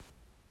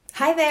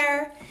Hi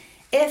there.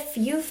 If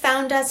you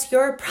found us,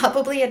 you're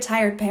probably a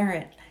tired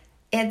parent.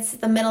 It's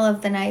the middle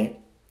of the night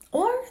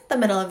or the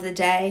middle of the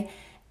day,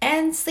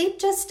 and sleep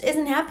just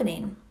isn't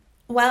happening.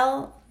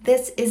 Well,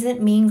 this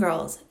isn't Mean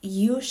Girls.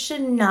 You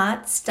should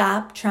not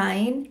stop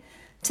trying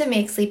to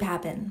make sleep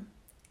happen.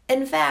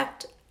 In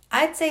fact,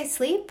 I'd say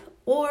sleep,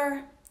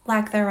 or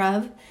lack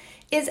thereof,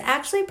 is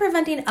actually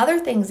preventing other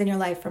things in your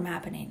life from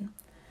happening.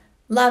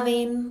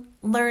 Loving,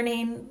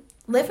 learning,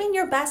 living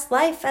your best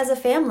life as a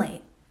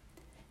family.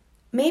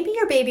 Maybe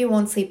your baby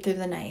won't sleep through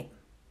the night.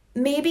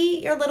 Maybe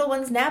your little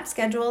one's nap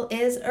schedule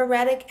is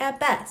erratic at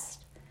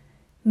best.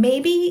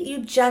 Maybe you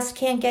just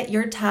can't get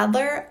your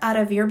toddler out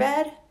of your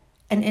bed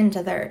and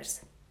into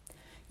theirs.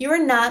 You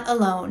are not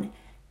alone,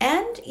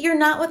 and you're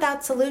not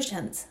without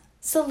solutions.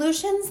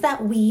 Solutions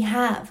that we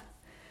have.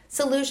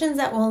 Solutions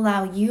that will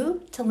allow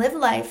you to live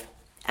life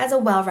as a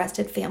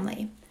well-rested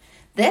family.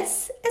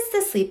 This is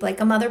the Sleep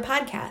Like a Mother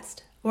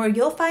podcast, where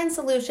you'll find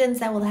solutions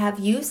that will have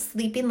you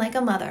sleeping like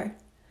a mother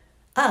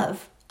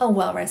of a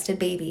well-rested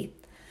baby.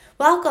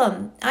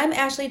 Welcome. I'm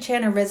Ashley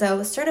Channer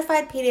Rizzo,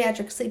 certified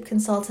pediatric sleep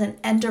consultant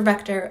and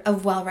director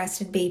of Well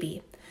Rested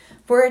Baby.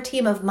 We're a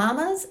team of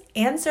mamas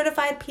and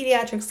certified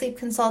pediatric sleep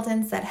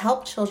consultants that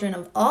help children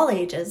of all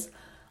ages,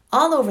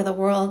 all over the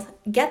world,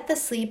 get the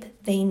sleep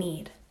they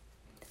need.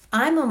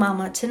 I'm a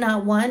mama to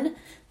not one,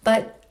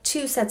 but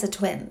two sets of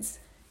twins.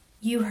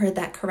 You heard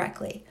that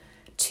correctly.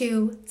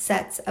 2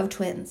 sets of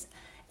twins.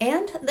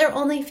 And they're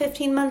only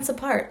 15 months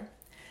apart.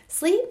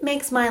 Sleep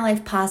makes my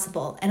life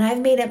possible, and I've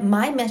made it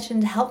my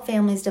mission to help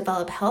families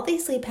develop healthy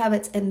sleep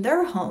habits in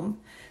their home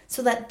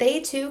so that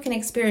they too can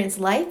experience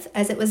life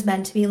as it was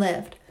meant to be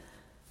lived.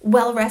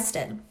 Well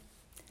rested.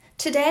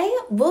 Today,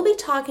 we'll be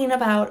talking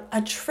about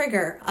a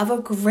trigger of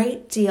a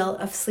great deal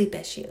of sleep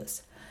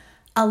issues.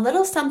 A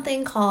little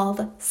something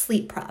called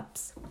sleep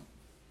props.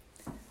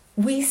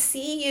 We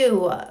see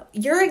you.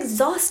 You're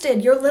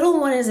exhausted. Your little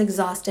one is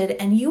exhausted,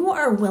 and you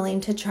are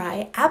willing to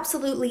try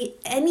absolutely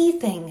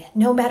anything,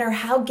 no matter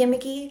how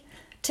gimmicky,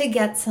 to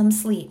get some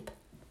sleep.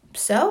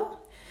 So,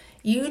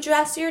 you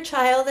dress your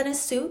child in a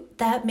suit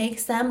that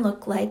makes them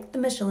look like the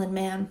Michelin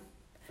Man.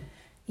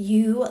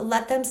 You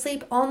let them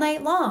sleep all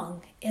night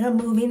long in a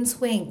moving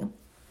swing.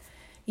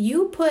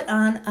 You put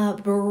on a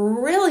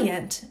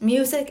brilliant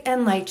music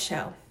and light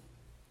show.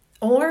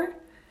 Or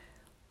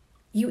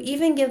you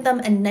even give them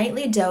a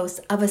nightly dose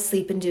of a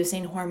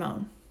sleep-inducing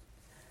hormone.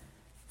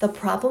 The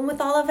problem with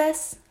all of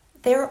this?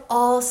 They're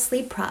all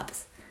sleep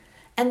props,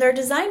 and they're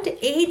designed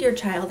to aid your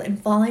child in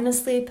falling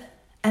asleep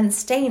and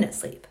staying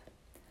asleep.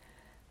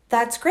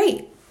 That's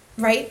great,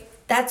 right?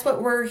 That's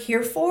what we're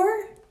here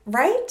for,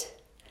 right?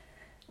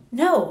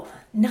 No,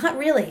 not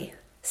really.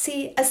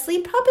 See, a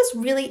sleep prop is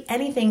really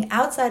anything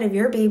outside of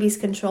your baby's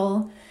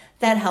control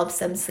that helps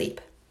them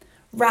sleep.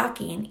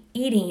 Rocking,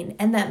 eating,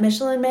 and that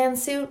Michelin Man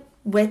suit,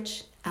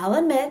 which I'll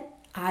admit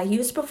I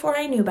used before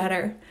I knew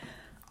better,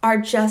 are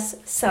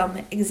just some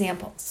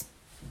examples.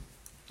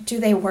 Do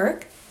they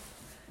work?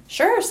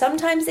 Sure,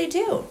 sometimes they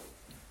do,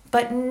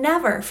 but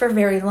never for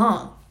very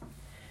long.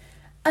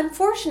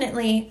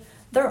 Unfortunately,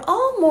 they're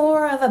all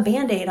more of a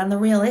band-aid on the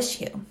real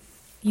issue.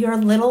 Your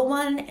little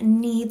one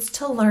needs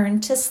to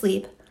learn to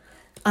sleep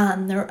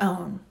on their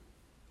own.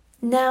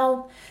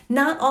 Now,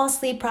 not all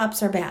sleep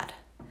props are bad.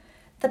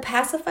 The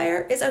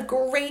pacifier is a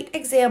great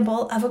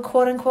example of a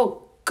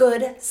quote-unquote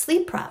good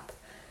sleep prop.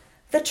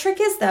 The trick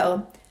is,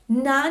 though,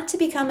 not to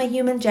become a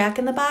human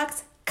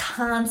jack-in-the-box,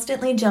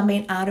 constantly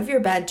jumping out of your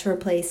bed to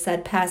replace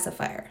said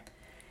pacifier.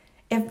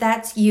 If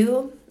that's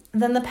you,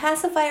 then the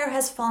pacifier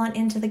has fallen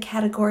into the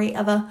category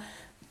of a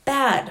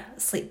bad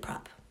sleep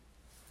prop.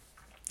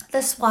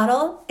 The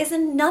swaddle is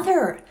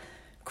another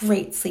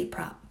great sleep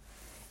prop.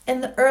 In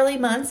the early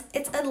months,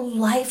 it's a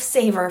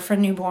lifesaver for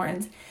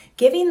newborns,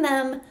 giving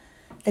them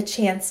the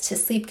chance to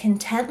sleep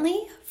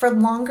contently for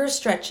longer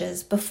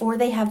stretches before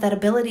they have that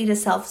ability to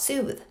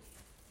self-soothe.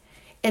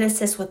 It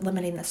assists with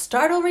limiting the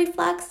startle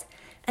reflex,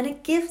 and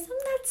it gives them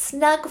that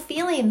snug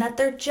feeling that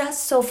they're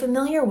just so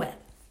familiar with.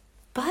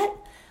 But,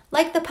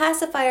 like the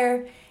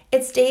pacifier,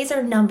 its days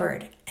are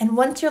numbered, and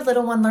once your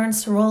little one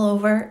learns to roll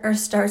over or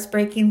starts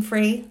breaking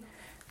free,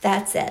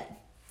 that's it.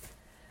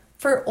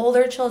 For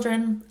older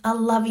children, a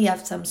lovey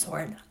of some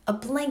sort, a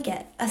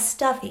blanket, a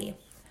stuffy.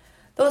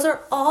 Those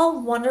are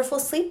all wonderful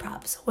sleep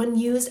props when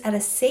used at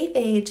a safe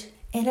age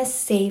in a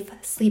safe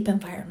sleep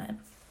environment.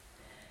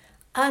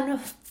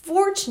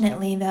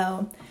 Unfortunately,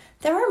 though,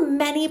 there are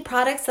many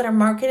products that are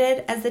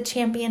marketed as the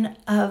champion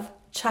of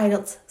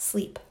child's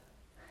sleep.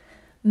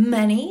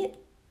 Many,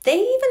 they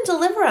even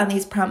deliver on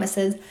these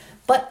promises,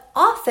 but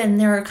often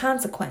there are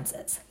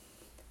consequences.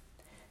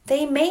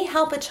 They may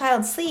help a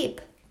child sleep,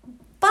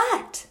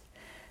 but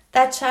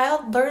that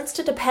child learns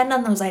to depend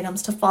on those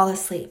items to fall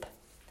asleep.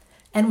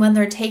 And when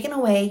they're taken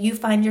away, you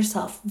find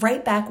yourself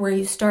right back where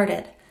you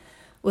started,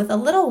 with a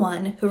little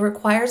one who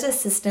requires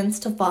assistance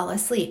to fall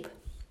asleep.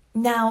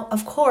 Now,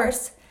 of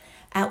course,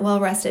 at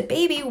Well Rested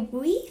Baby,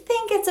 we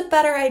think it's a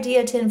better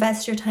idea to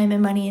invest your time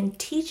and money in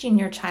teaching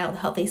your child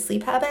healthy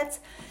sleep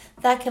habits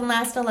that can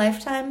last a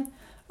lifetime,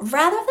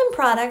 rather than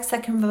products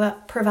that can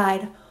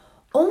provide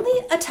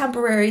only a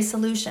temporary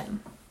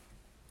solution.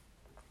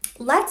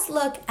 Let's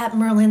look at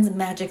Merlin's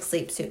Magic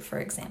Sleep Suit, for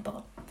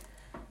example.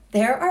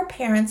 There are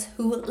parents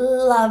who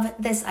love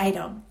this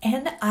item,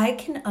 and I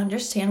can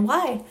understand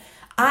why.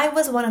 I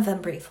was one of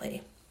them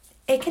briefly.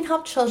 It can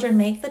help children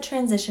make the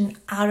transition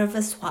out of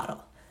a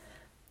swaddle.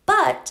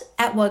 But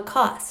at what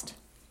cost?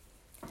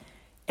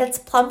 Its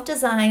plump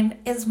design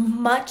is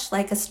much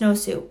like a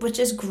snowsuit, which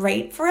is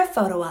great for a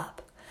photo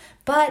op,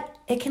 but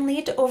it can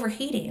lead to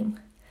overheating.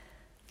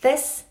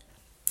 This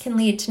can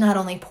lead to not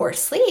only poor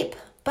sleep,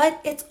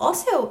 but it's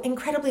also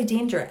incredibly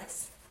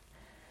dangerous.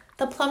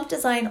 The plump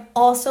design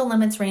also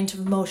limits range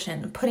of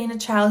motion, putting a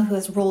child who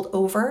has rolled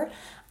over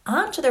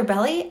onto their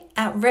belly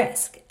at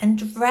risk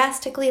and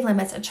drastically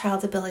limits a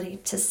child's ability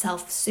to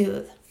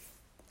self-soothe.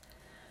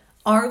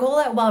 Our goal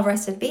at Well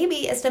Rested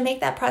Baby is to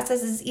make that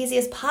process as easy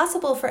as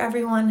possible for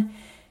everyone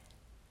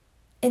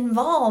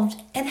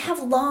involved and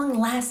have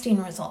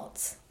long-lasting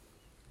results.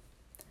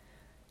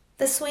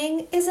 The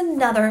swing is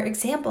another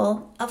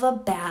example of a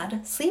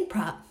bad sleep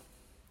prop.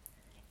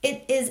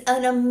 It is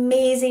an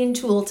amazing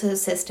tool to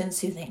assist in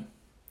soothing.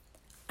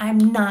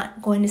 I'm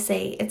not going to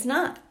say it's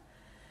not.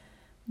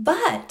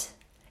 But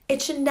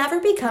it should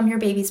never become your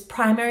baby's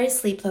primary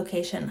sleep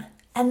location,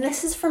 and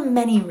this is for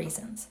many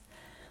reasons.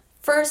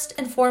 First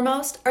and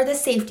foremost are the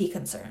safety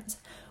concerns,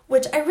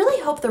 which I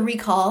really hope the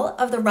recall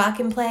of the Rock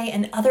and Play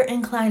and other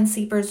incline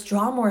sleepers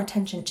draw more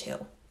attention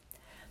to.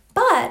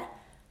 But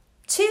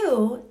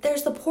two,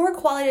 there's the poor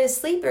quality of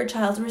sleep your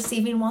child's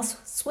receiving while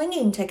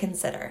swinging to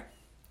consider.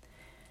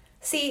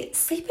 See,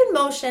 sleep in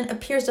motion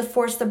appears to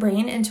force the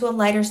brain into a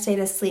lighter state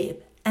of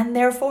sleep, and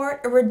therefore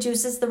it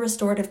reduces the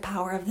restorative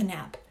power of the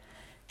nap.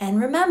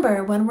 And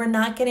remember, when we're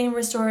not getting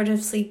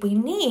restorative sleep we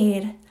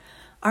need,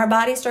 our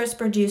body starts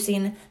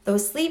producing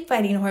those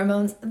sleep-fighting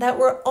hormones that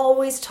we're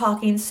always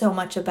talking so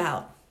much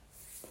about.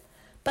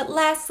 But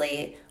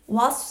lastly,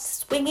 while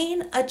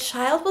swinging, a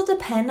child will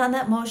depend on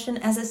that motion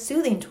as a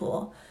soothing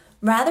tool,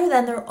 rather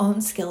than their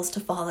own skills to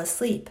fall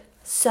asleep.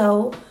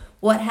 So,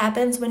 what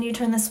happens when you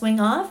turn the swing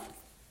off?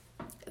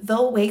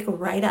 They'll wake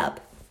right up.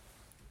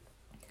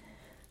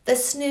 The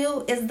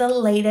Snoo is the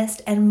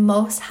latest and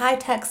most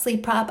high-tech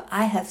sleep prop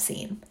I have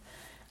seen.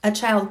 A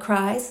child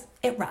cries,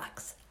 it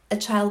rocks. A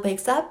child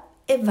wakes up,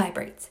 it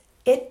vibrates.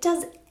 It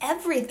does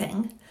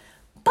everything,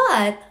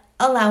 but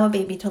allow a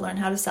baby to learn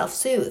how to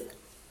self-soothe.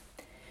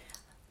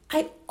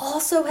 I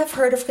also have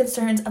heard of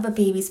concerns of a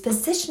baby's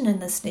position in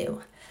the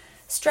Snoo.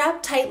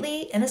 Strapped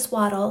tightly in a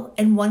swaddle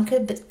in one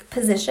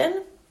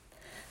position,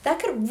 that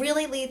could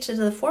really lead to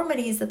the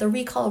deformities that the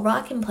recall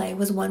Rock and Play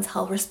was once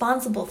held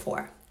responsible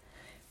for.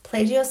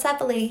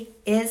 Plagiocephaly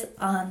is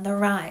on the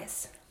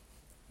rise.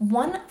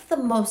 One of the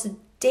most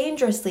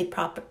dangerous sleep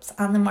props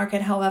on the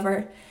market,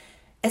 however,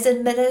 is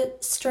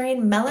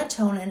administering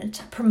melatonin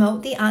to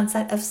promote the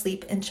onset of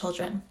sleep in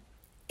children.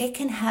 It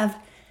can have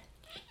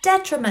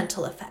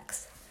detrimental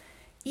effects.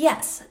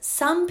 Yes,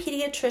 some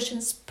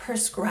pediatricians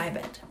prescribe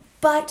it,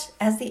 but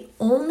as the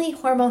only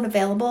hormone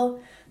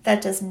available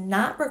that does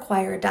not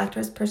require a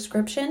doctor's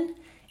prescription,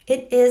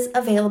 it is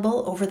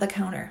available over the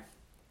counter.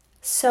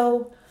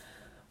 So,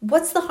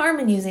 what's the harm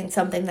in using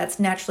something that's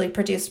naturally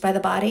produced by the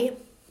body?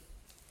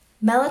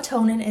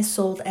 Melatonin is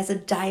sold as a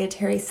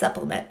dietary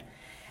supplement.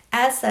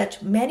 As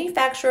such,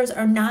 manufacturers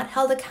are not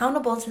held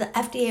accountable to the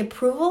FDA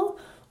approval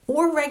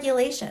or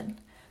regulation.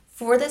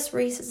 For this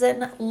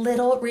reason,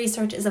 little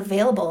research is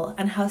available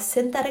on how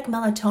synthetic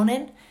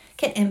melatonin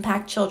can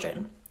impact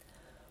children.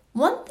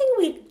 One thing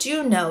we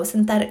do know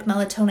synthetic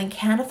melatonin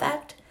can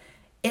affect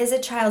is a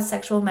child's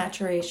sexual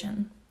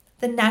maturation.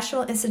 The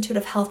National Institute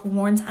of Health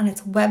warns on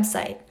its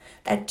website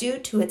that due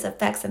to its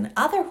effects on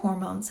other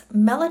hormones,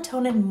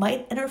 melatonin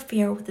might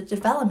interfere with the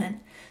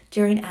development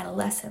during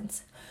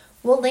adolescence.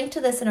 We'll link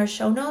to this in our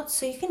show notes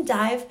so you can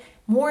dive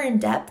more in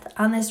depth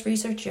on this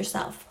research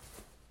yourself.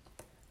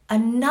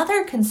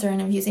 Another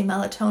concern of using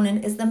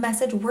melatonin is the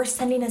message we're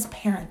sending as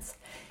parents.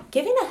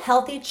 Giving a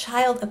healthy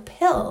child a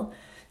pill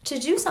to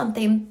do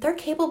something they're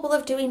capable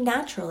of doing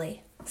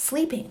naturally,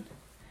 sleeping.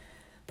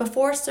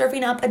 Before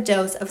serving up a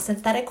dose of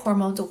synthetic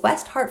hormones,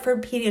 West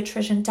Hartford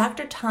pediatrician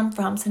Dr. Tom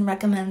Fromson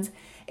recommends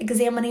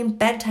examining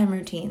bedtime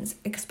routines,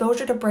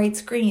 exposure to bright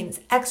screens,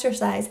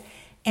 exercise,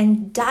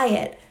 and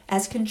diet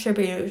as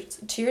contributors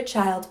to your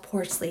child's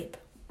poor sleep.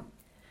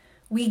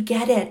 We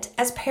get it.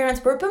 As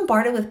parents, we're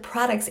bombarded with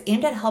products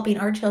aimed at helping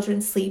our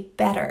children sleep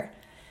better.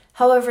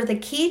 However, the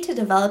key to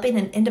developing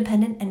an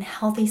independent and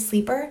healthy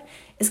sleeper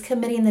is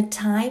committing the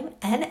time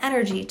and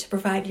energy to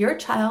provide your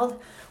child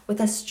with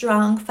a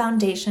strong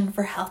foundation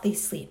for healthy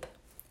sleep.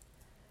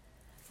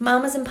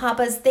 Mamas and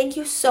papas, thank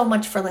you so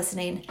much for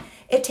listening.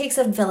 It takes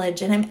a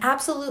village, and I'm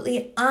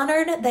absolutely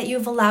honored that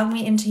you've allowed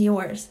me into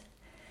yours.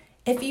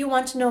 If you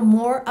want to know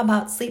more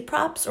about sleep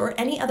props or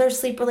any other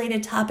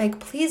sleep-related topic,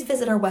 please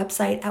visit our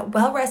website at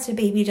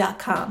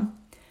wellrestedbaby.com.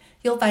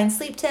 You'll find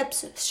sleep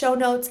tips, show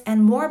notes,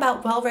 and more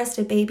about Well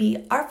Rested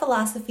Baby, our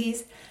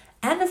philosophies,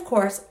 and of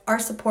course, our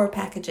support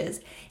packages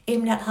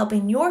aimed at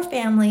helping your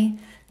family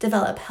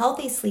develop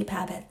healthy sleep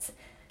habits.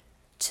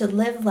 to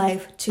live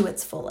life to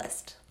its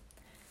fullest.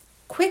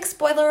 Quick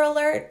spoiler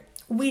alert,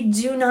 we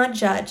do not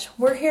judge.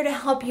 We're here to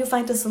help you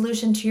find a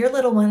solution to your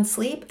little one's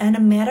sleep in a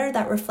manner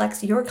that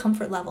reflects your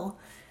comfort level,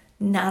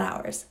 not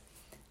ours.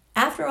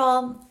 After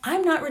all,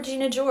 I'm not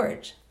Regina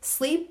George.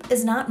 Sleep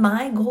is not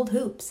my gold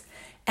hoops,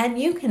 and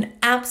you can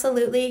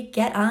absolutely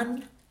get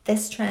on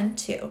this trend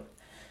too.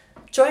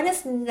 Join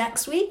us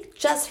next week.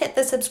 Just hit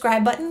the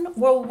subscribe button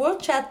where we'll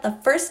chat the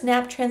first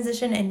nap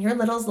transition in your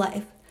little's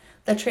life,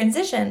 the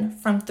transition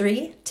from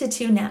 3 to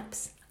 2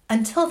 naps.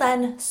 Until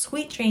then,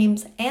 sweet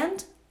dreams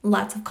and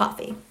lots of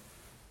coffee.